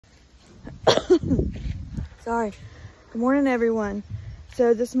Sorry. Good morning, everyone.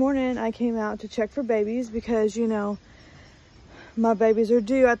 So this morning I came out to check for babies because, you know, my babies are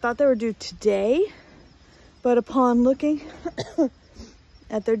due. I thought they were due today, but upon looking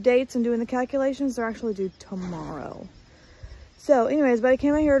at their dates and doing the calculations, they're actually due tomorrow. So anyways, but I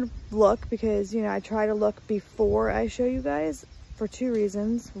came out here to look because, you know, I try to look before I show you guys for two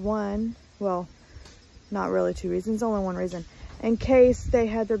reasons. One, well, not really two reasons, only one reason. In case they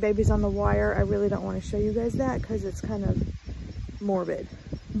had their babies on the wire, I really don't want to show you guys that because it's kind of morbid.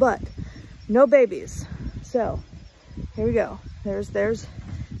 But no babies. So here we go. There's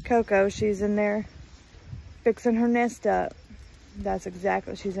Coco. She's in there fixing her nest up. That's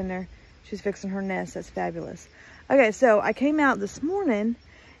exactly what she's in there. She's fixing her nest. That's fabulous. Okay, so I came out this morning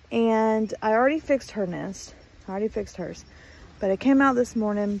and I already fixed her nest. I already fixed hers. But I came out this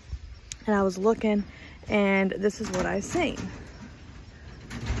morning and I was looking and this is what I seen.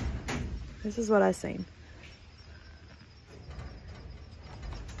 This is what I seen.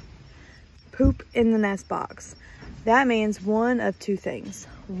 Poop in the nest box. That means one of two things.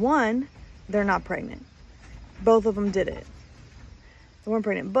 One, they're not pregnant. Both of them did it. They weren't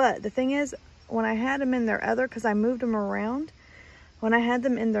pregnant. But the thing is, when I had them in their other, because I moved them around, when I had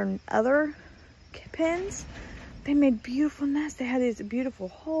them in their other pens, they made beautiful nests. They had these beautiful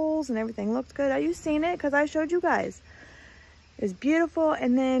holes and everything looked good. Have you seen it? Because I showed you guys. It's beautiful.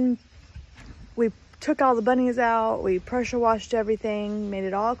 And then we took all the bunnies out. We pressure washed everything, made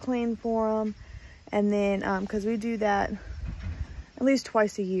it all clean for them. And then, because we do that at least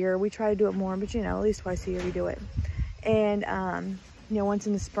twice a year. We try to do it more, but you know, at least twice a year we do it. And, you know, once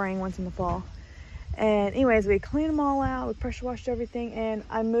in the spring, once in the fall. And anyways, we cleaned them all out. We pressure washed everything. And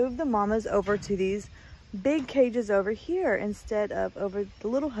I moved the mamas over to these big cages over here instead of over the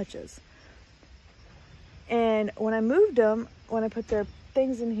little hutches. And when I moved them, when I put their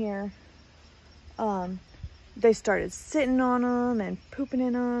things in here, they started sitting on them and pooping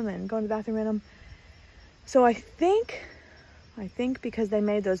in them and going to the bathroom in them. So I think because they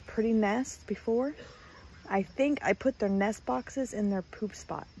made those pretty nests before, I think I put their nest boxes in their poop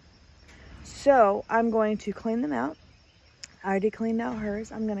spot. So I'm going to clean them out. I already cleaned out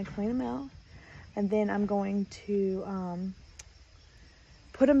hers. I'm going to clean them out. And then I'm going to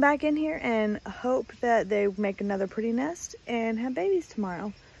put them back in here and hope that they make another pretty nest and have babies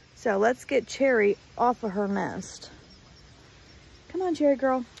tomorrow. So let's get Cherry off of her nest. Come on, Cherry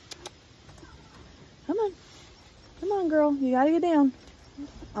girl. Come on. Come on, girl. You gotta get down.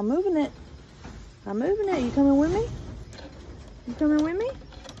 I'm moving it. I'm moving it. You coming with me? You coming with me?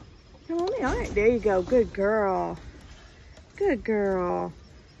 Come on with me. All right, there you go. Good girl. Good girl.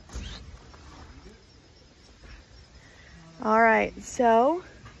 All right, so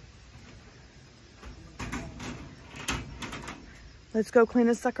let's go clean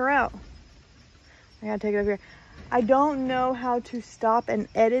this sucker out. I gotta take it over here. I don't know how to stop and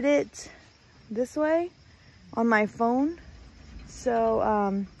edit it this way on my phone.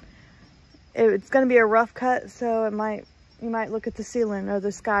 So it's gonna be a rough cut, so you might look at the ceiling or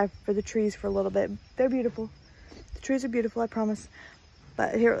the sky for the trees for a little bit. They're beautiful. The trees are beautiful, I promise.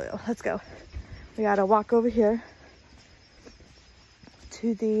 But here, let's go. We gotta walk over here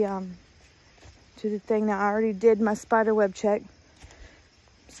to the thing. Now I already did my spider web check.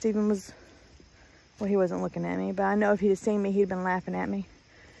 Steven was, well, he wasn't looking at me, but I know if he'd have seen me, he'd been laughing at me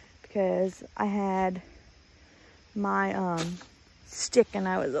because I had my stick and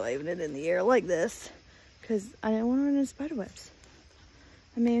I was waving it in the air like this because I didn't want to run into spider webs.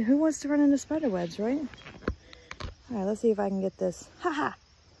 I mean, who wants to run into spider webs, right? All right, let's see if I can get this. Ha ha!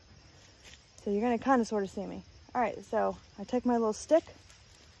 So you're gonna kind of sort of see me. All right, so I take my little stick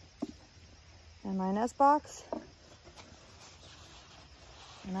and my nest box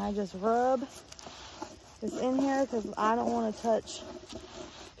and I just rub this in here because I don't want to touch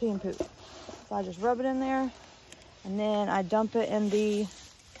pee and poop. So I just rub it in there and then I dump it in the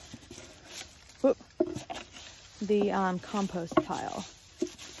compost pile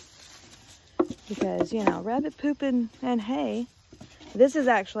because, you know, rabbit poop and hay. This is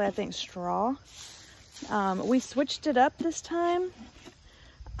actually, I think, straw. We switched it up this time.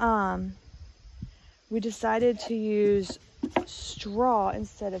 We decided to use straw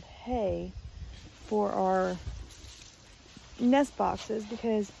instead of hay for our nest boxes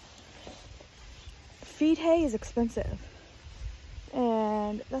because feed hay is expensive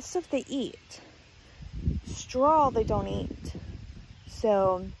and that's stuff they eat. Straw they don't eat.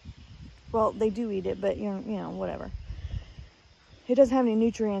 So, well, they do eat it, but you know, whatever. It doesn't have any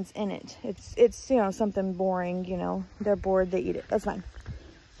nutrients in it. It's you know, something boring, you know. They're bored, they eat it. That's fine.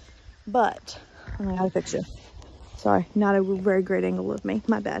 But, I don't know how to fix it. Sorry, not a very great angle of me.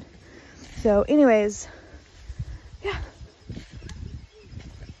 My bad. So anyways, yeah.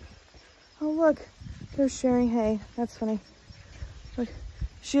 Oh look, they're sharing hay. That's funny. Look,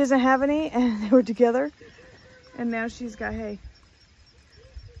 she doesn't have any and they were together and now she's got hay.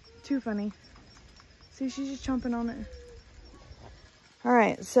 Too funny. See, she's just chomping on it. All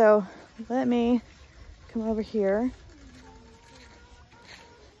right, so let me come over here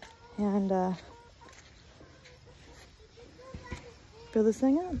and fill this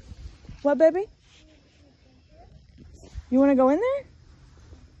thing up. What, baby? You want to go in there?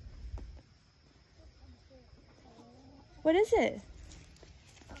 What is it?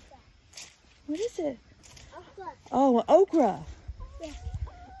 What is it? Okra. Oh, okra. Yeah.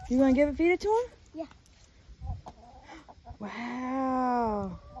 You want to feed it to him? Yeah.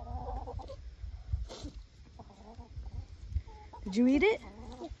 Wow. Did you eat it?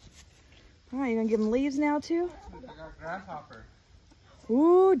 Yeah. All right, you gonna give him leaves now too? I got a grasshopper.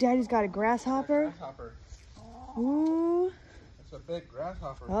 Ooh, Daddy's got a grasshopper. Grasshopper. Ooh. That's a big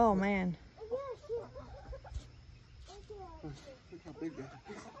grasshopper. Oh man. Look how big that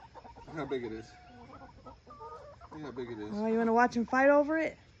is. Look how big it is. Look how big it is. Oh, you wanna watch him fight over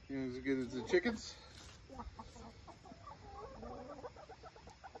it? You know, as good as the chickens?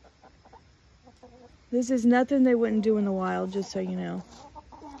 This is nothing they wouldn't do in the wild, just so you know.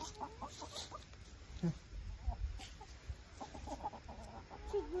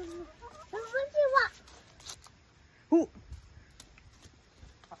 Ooh.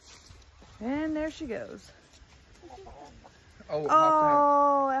 And there she goes. Oh,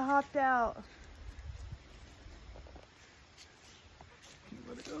 Oh, it hopped out.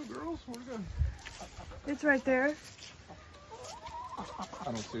 let it go, girls. Where'd it go? It's right there. I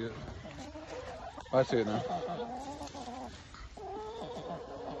don't see it. Oh, I see it now.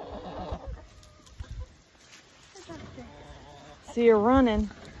 See her running.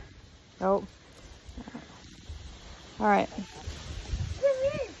 Oh. All right.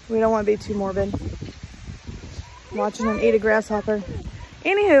 We don't want to be too morbid. Watching them eat a grasshopper.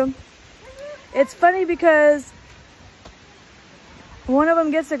 Anywho, it's funny because one of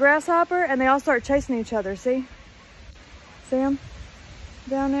them gets a grasshopper and they all start chasing each other. See? See him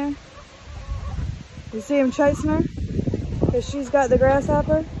down there? You see him chasing her? Because she's got the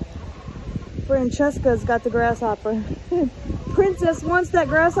grasshopper. Francesca's got the grasshopper. Princess wants that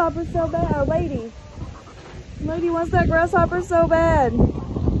grasshopper so bad. Lady wants that grasshopper so bad.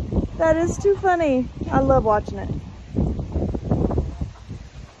 That is too funny. I love watching it.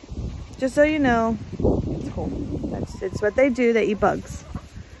 Just so you know, it's cool. It's what they do. They eat bugs.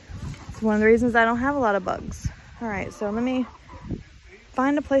 It's one of the reasons I don't have a lot of bugs. All right, so let me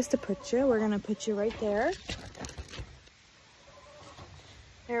find a place to put you. We're gonna put you right there.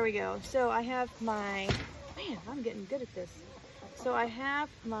 There we go. So I have my, man, I'm getting good at this. So I have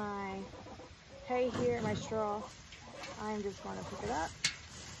my hay here, my straw. I'm just gonna pick it up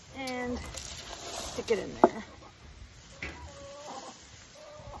and stick it in there.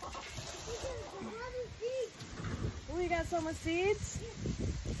 Oh, you got some with seeds?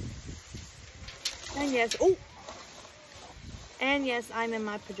 And yes, oh! And yes, I'm in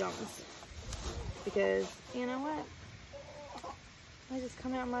my pajamas. Because, you know what? I just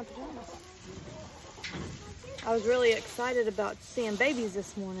come out in my pajamas. I was really excited about seeing babies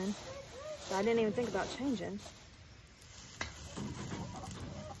this morning. So I didn't even think about changing.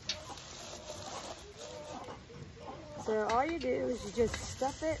 So all you do is you just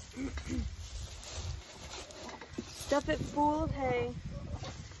stuff it. Stuff it full of hay.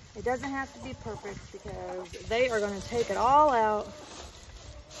 It doesn't have to be perfect because they are going to take it all out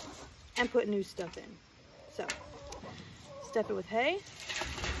and put new stuff in. So stuff it with hay.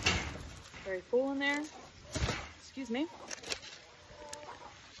 Very full in there. Excuse me.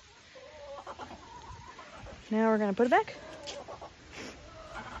 Now we're going to put it back.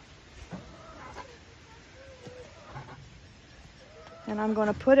 And I'm going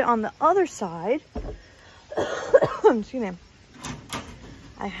to put it on the other side. Excuse me.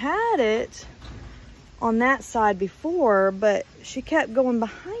 I had it on that side before, but she kept going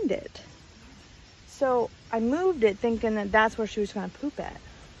behind it. So I moved it thinking that that's where she was going to poop at.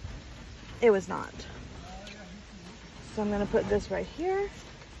 It was not. So I'm going to put this right here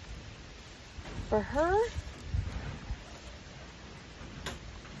for her.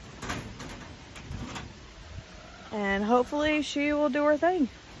 And hopefully she will do her thing.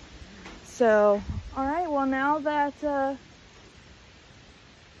 So, all right, well now that I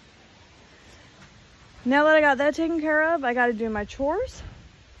got that taken care of, I got to do my chores.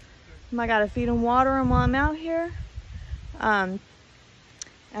 I got to feed them, water them while I'm out here. And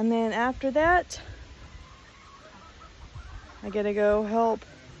then after that, I got to go help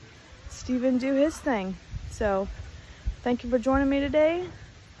Steven do his thing. So thank you for joining me today.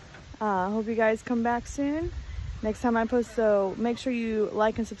 Hope you guys come back soon next time I post. So make sure you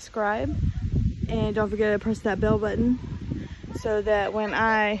like and subscribe, and don't forget to press that bell button so that when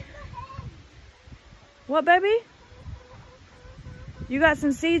what, baby? You got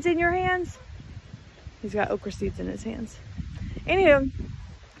some seeds in your hands? He's got okra seeds in his hands. Anywho,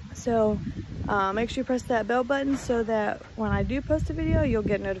 so make sure you press that bell button so that when I do post a video, you'll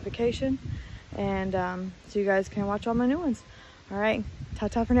get notification, and so you guys can watch all my new ones. All right,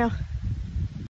 ta-ta for now.